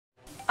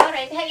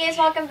Alright, hi guys,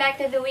 welcome back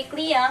to the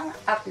weekly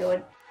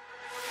upload.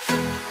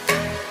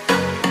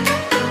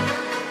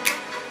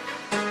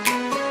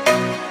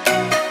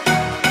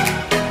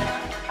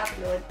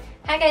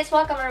 Hi guys,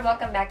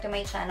 welcome back to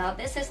my channel.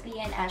 This is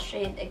Leah and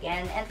Astrid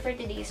again, and for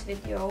today's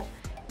video,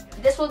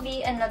 this will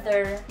be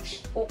another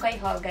ukay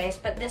haul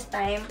guys, but this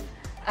time,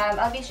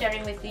 I'll be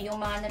sharing with you yung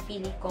mga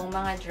napili kong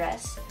mga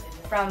dress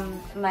from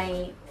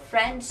my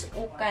friend's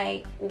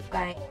UKAY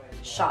UKAY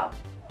shop.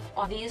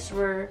 These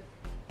were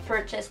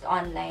purchased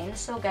online,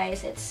 so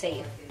guys, it's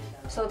safe.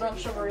 So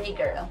don't you worry,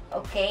 girl.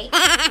 Okay?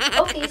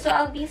 Okay, so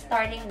I'll be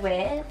starting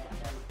with...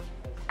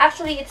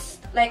 Actually,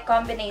 it's like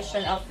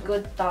combination of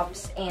good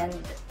tops and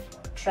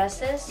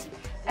dresses.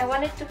 I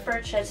wanted to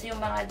purchase yung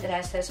mga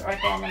dresses or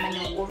kaya naman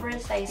yung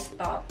oversized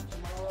top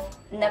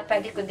na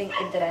pwede ko ding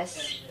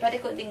i-dress. Pwede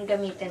ko ding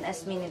gamitin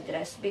as mini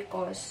dress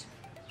because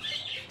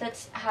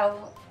that's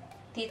how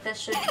tita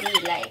should be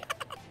like.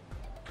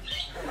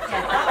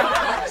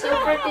 Yeah. So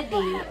for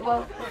today,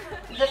 well,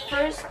 the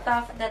first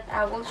stuff that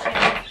I will share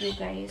with you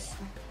guys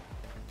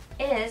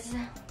is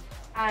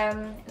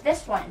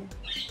this one.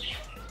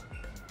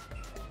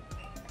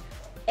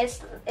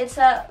 It's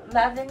a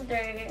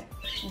lavender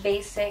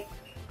basic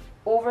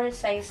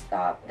oversized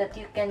top that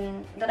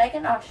I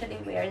can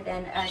actually wear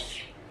then as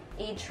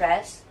a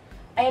dress.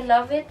 I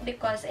love it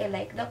because I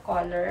like the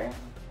color.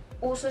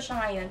 Uso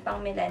siya ngayon, pang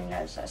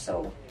millennial siya.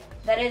 So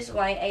that is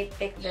why I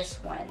picked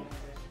this one.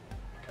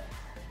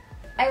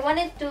 I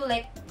wanted to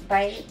like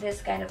buy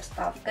this kind of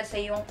stuff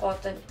kasi yung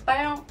cotton,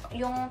 parang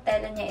yung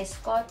tela niya is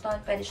cotton,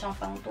 pwede siyang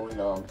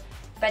pangtulog,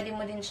 pwede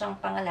mo din siyang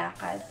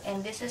panglakad, and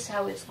this is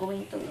how it's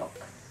going to look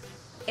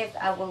if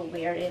I will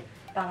wear it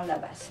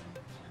panglabas.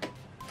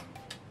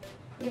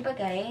 Diba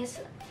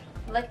guys?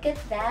 Look at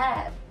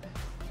that!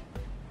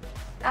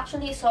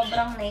 Actually,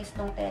 sobrang nice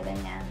nung tela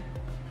niya.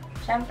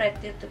 Siyempre,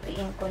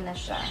 tutupiin ko na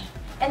siya.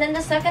 And then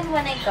the second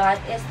one I got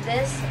is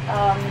this,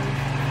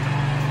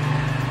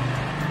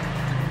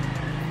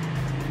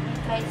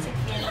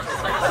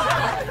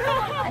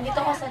 andito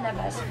ko sa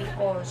labas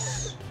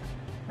because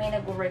may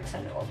nag-work sa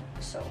loob.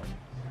 So,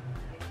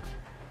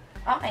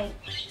 okay.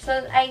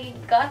 So, I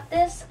got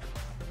this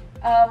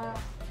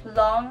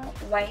long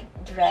white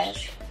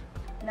dress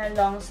na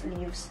long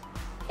sleeves.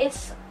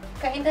 It's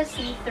kinda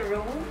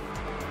see-through,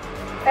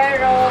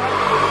 pero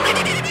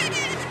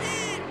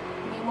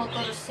hindi mo to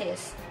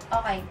resist.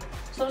 Okay.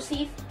 So,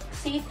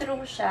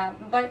 see-through siya,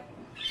 but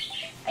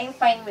I'm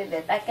fine with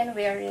it. I can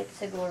wear it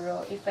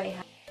siguro if I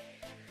have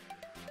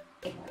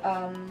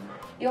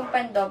yung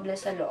pandoble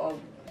sa loob.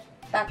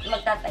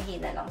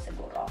 Magtatahi na lang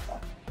siguro ako.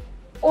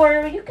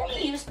 Or you can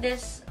use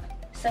this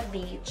sa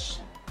beach.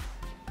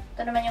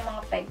 Ito naman yung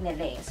mga peg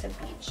nila sa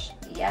beach.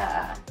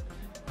 Yeah.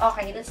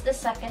 Okay, that's the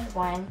second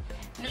one.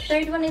 The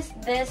third one is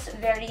this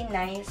very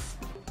nice,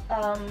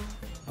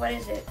 what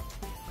is it?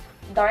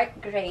 Dark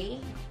gray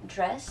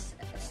dress.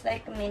 It's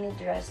like a mini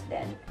dress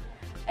then.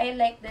 I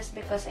like this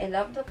because I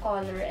love the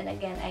color, and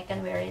again, I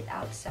can wear it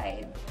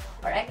outside.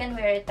 Or I can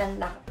wear it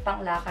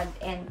panglakad,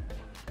 and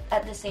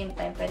at the same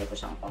time, pwede ko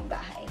siyang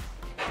pangbahay.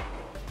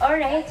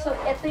 Alright, so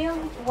ito yung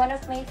one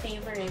of my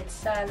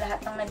favorites sa lahat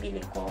ng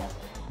nabili ko.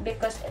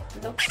 Because it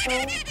looks so...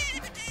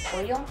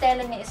 So, yung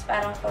tela niya is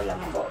parang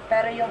tolambo.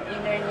 Pero yung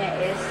inner niya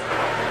is...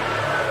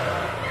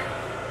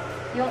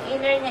 Yung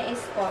inner niya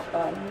is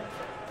cotton.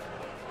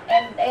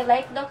 And I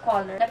like the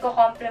color.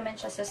 Nagko-complement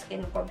siya sa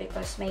skin ko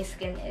because my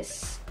skin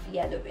is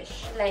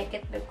yellowish. I like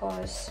it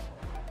because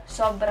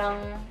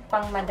sobrang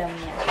pang-madam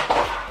niya.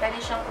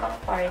 Pwede siyang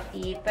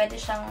pang-party, pwede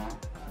siyang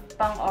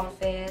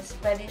pang-office,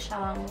 pwede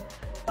siyang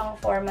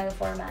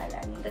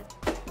pang-formal-formalan.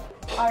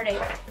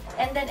 Alright.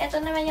 And then, ito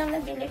naman yung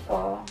nabili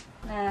ko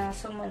na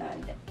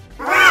sumunod.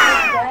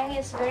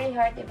 Guys, very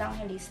hard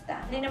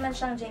evangelista. Hindi naman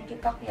siyang Jenky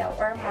Pacquiao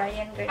or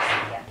Marian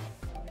Garcia.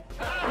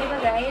 Di ba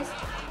guys?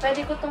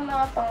 Pwede ko itong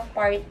mga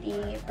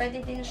pang-party.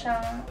 Pwede din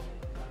siyang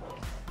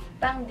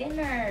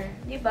pang-dinner.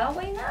 Di ba?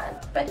 Why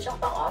not? Pwede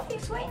siyang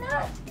pang-office. Why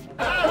not?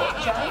 Don't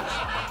judge.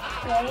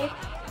 Right?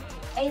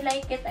 I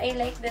like it. I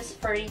like this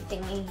furry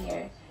thingy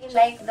here. I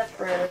like the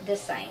fur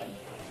design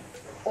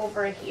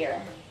over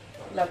here.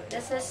 Look,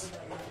 this is...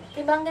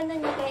 Diba ang ganda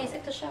niya guys?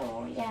 Ito siya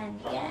oh. Yan.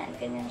 Yan.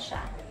 Ganyan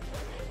siya.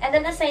 And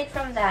then aside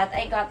from that,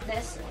 I got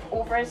this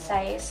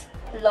oversized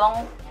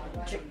long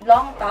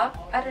top.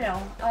 I don't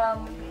know.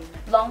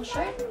 Long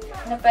shirt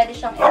na pwede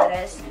siyang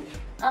i-dress.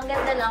 Ang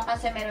ganda lang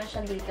kasi meron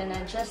siyang dito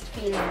na just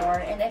feel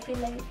more. And I feel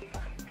like,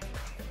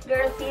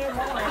 girl, feel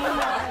more. Feel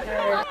more,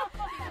 girl.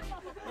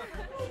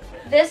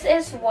 This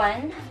is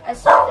one.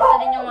 Ito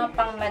rin yung mga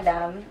pang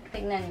madam.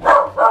 Tignan niyo.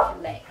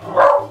 Like,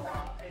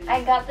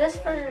 I got this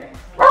for,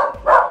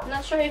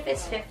 not sure if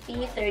it's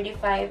 50,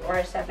 35,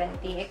 or 70.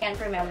 I can't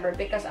remember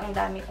because ang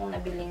dami kong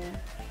nabiling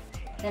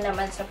na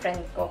naman sa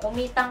friend ko.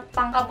 Kumitang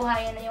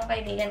pangkabuhayan na yung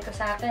kaibigan ko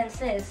sa akin,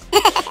 sis.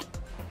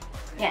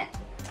 Yan.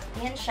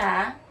 Yan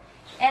siya.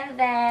 And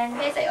then,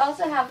 guys, I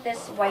also have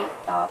this white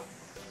top.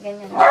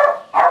 Ganyan.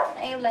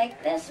 I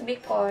like this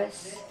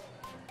because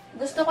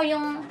gusto ko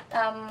yung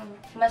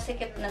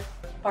masikip na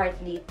part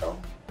dito.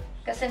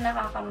 Kasi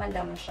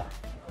nakakamadam siya.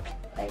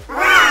 Like,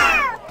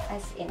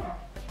 as in.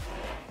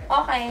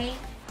 Okay.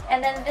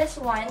 And then this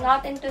one,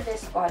 not into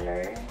this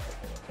color.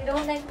 I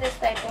don't like this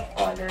type of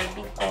color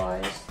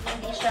because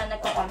hindi siya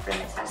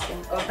nagko-compromise sa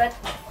skin ko. But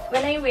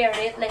when I wear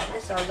it, like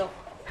this, look,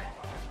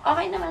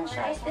 okay naman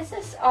siya. This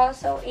is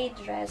also a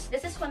dress.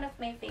 This is one of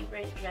my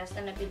favorite dress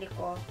na nabili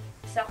ko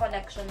sa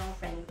collection ng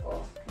friend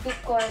ko.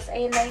 Because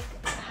I like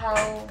how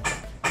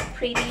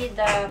pretty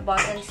the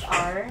buttons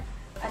are.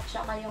 At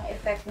saka yung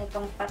effect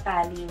nitong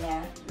patali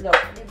niya.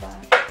 Look, diba?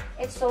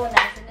 It's so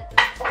nice and it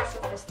looks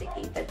so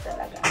sophisticated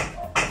talaga.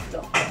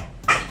 Look.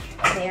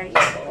 There you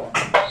go.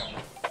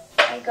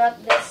 I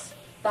got this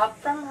top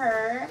from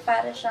her.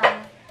 Para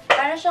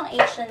siyang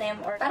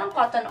H&M or parang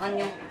cotton on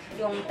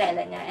yung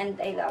tela niya. And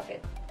I love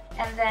it.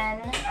 And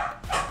then,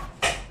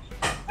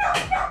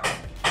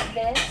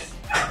 this.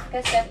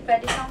 Kasi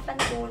pwede siyang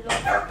pantulog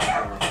or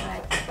pantulog.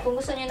 Kung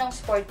gusto niyo ng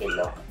sporty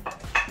look,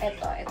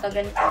 ito,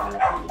 ganito ang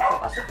napili ko.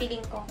 Kasi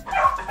feeling ko,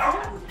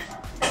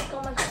 gusto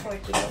ko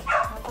mag-sporty look.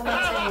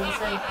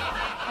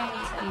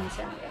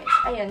 Paminsan-minsan, guys.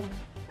 Ayun.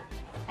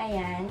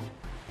 Ayan.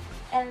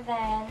 And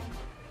then,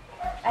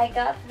 I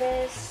got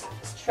this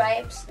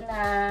stripes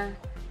na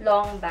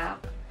long back.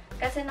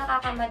 Kasi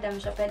nakakamadam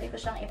siya. Pwede ko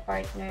siyang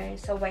i-partner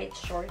sa white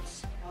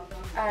shorts.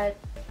 At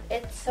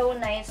it's so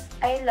nice.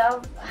 I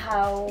love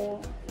how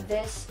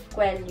this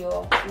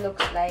cuello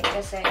looks like.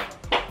 Kasi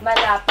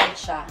malapad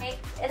siya.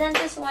 And then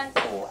this one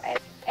too.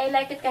 I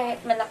like it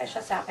kahit malaki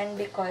siya sa akin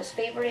because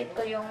favorite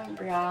ko yung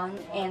brown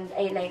and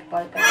I like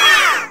polka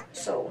dot.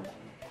 So,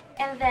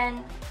 and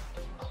then,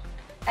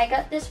 I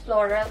got this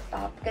floral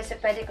top kasi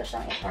pwede ko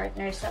siyang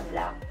i-partner sa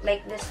black.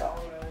 Like this,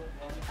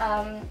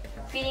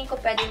 feeling ko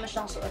pwede mo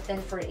siyang suotin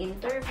for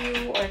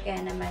interview or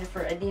kaya naman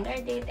for a dinner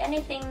date.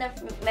 Anything na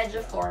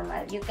medyo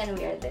formal, you can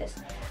wear this.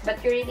 But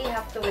you really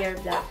have to wear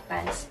black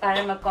pants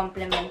para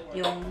mag-complement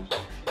yung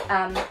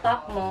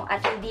top mo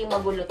at hindi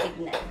magulo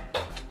tignan.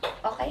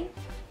 Okay?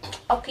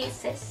 Okay,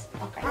 sis.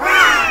 Okay.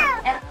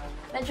 And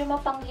medyo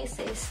mapanghi,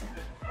 sis.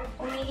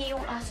 Umihi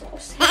yung aso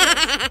ko, sis.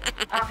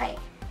 Okay.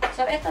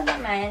 So, ito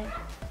naman,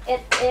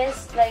 it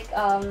is like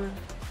a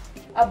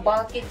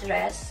bulky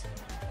dress.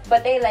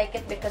 But I like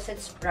it because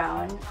it's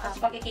brown. As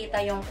makikita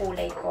yung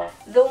kulay ko.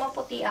 Though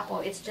maputi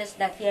ako, it's just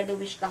that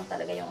yellowish lang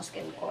talaga yung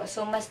skin ko.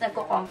 So, mas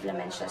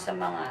nagko-complement siya sa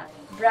mga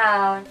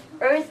brown,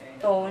 earth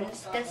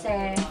tones.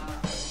 Kasi,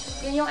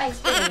 yun yung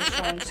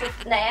inspiration. So,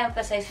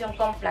 na-emphasize yung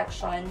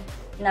complexion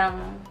ng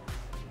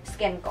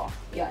skin ko.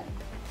 Yun.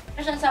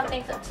 Meron siyang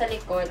something sa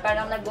likod.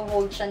 Parang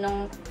nag-hold siya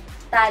ng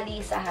tali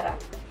sa harap.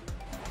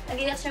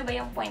 Nag-gets nyo ba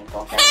yung point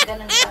ko? Kasi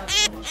ganun siya.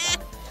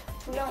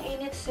 Walang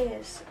init,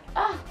 sis.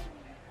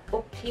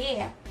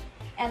 Okay.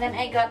 And then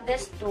I got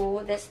this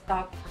too, this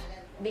top,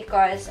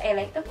 because I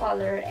like the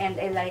color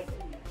and I like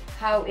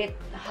how it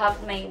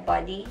hugged my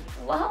body.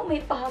 Wow,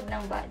 may pahug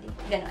ng body.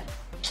 Ganon.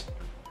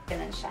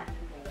 Ganon siya.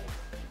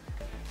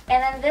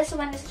 And then this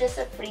one is just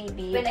a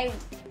freebie. When I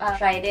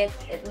tried it,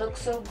 it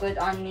looks so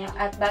good on me.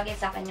 At bagay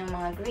sa akin yung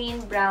mga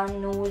green, brown,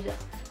 nude,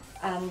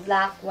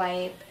 black,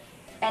 white,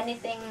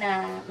 anything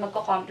na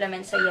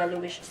magko-complement sa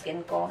yellowish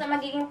skin ko. So,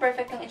 magiging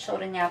perfect yung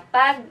itsura niya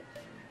pag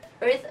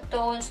earth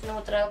tones,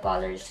 neutral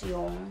colors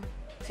yung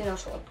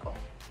sinusuot ko.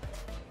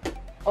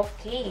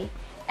 Okay.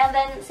 And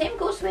then, same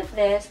goes with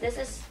this. This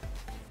is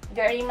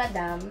very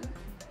madam.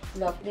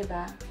 Look,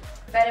 diba?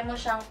 Pwede mo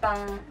siyang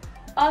pang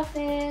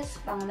office,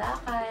 pang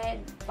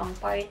lakad, pang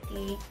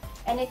party,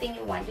 anything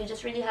you want. You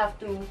just really have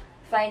to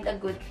find a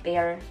good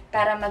pair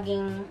para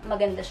maging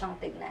maganda siyang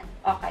tignan.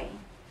 Okay.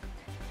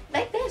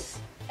 Like this.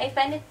 I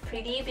find it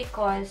pretty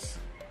because,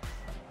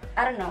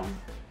 I don't know,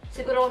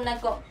 siguro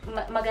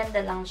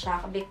maganda lang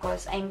siya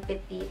because I'm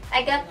petite.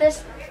 I got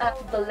this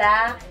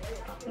black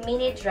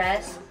mini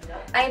dress.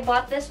 I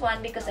bought this one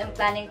because I'm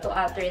planning to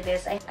alter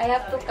this. I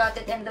have to cut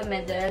it in the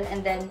middle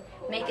and then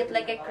make it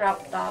like a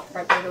crop top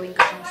para gawin ko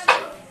siyang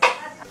suit.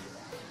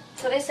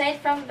 So aside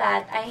from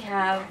that, I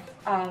have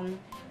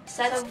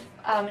set of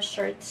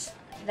shirts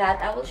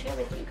that I will share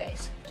with you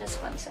guys. Just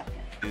 1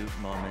 second. 2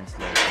 moments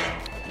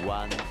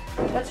later.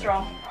 What's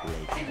wrong?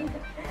 3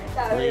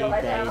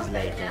 days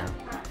later.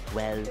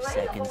 12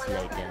 seconds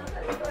later.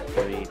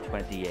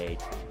 3:28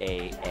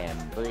 a.m.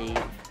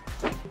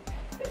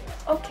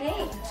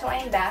 Okay, so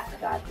I'm back.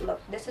 God,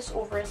 look, this is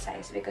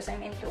oversized because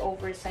I'm into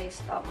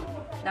oversized stuff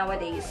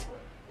nowadays.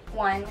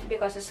 1,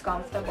 because it's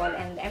comfortable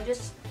and I'm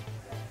just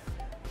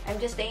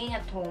staying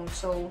at home,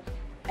 so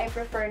I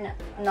prefer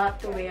not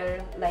to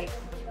wear like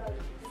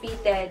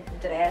fitted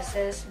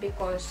dresses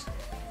because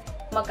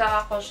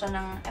magkakakos siya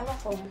ng, ewan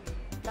ko,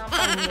 ng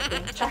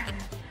pangigitim.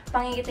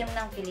 Pangigitim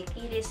ng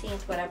kilikili,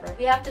 scenes, whatever.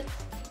 We have to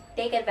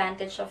take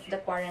advantage of the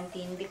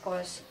quarantine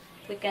because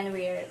we can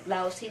wear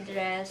lousy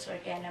dress or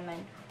kaya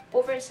naman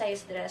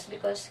oversized dress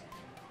because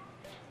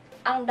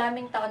ang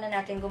daming taon na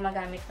natin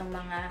gumagamit ng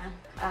mga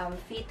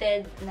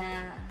fitted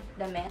na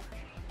damit.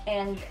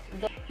 And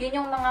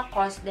yun yung mga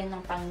cause din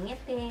ng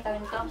pangngiti.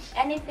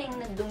 Anything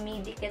na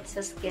dumidikit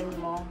sa skin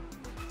mo,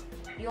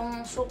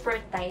 yung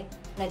super tight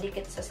na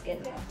dikit sa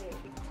skin mo,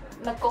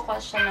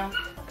 magkukos siya ng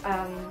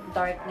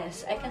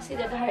darkness. I can see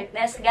the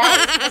darkness,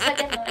 guys. Basta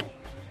ganun.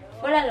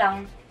 Wala lang.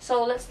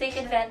 So, let's take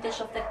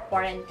advantage of the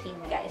quarantine,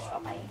 guys.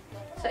 Okay.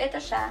 So, ito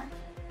siya.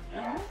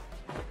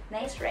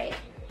 Nice, right?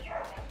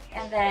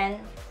 And then,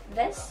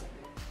 this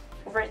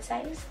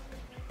oversized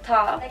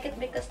top. I like it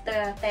because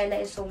the tela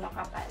is so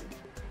makapal.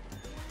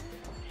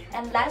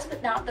 And last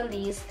but not the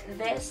least,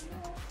 this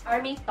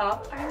army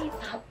top.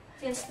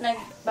 Since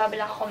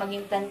nagbabala ako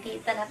maging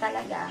plantita na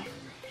talaga,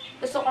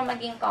 gusto ko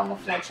maging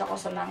camouflage ako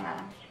sa mga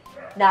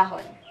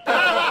dahon.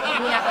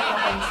 Hindi na ako yung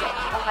pansit.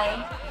 Okay?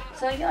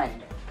 So, yun.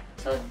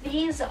 So,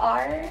 these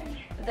are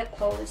the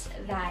clothes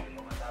that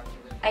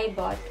I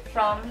bought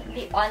from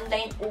the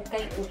online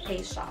UKAY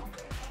UKAY shop.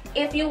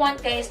 If you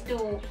want guys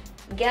to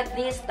get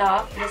this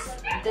stuff,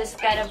 this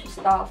kind of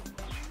stuff,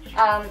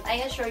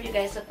 I assure you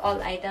guys that all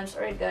items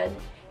are good.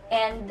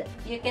 And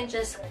you can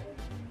just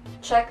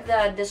check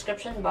the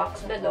description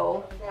box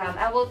below.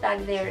 I will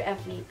tag their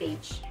FB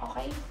page.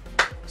 Okay?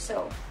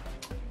 So,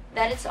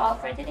 that is all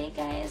for today,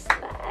 guys.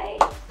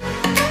 Bye!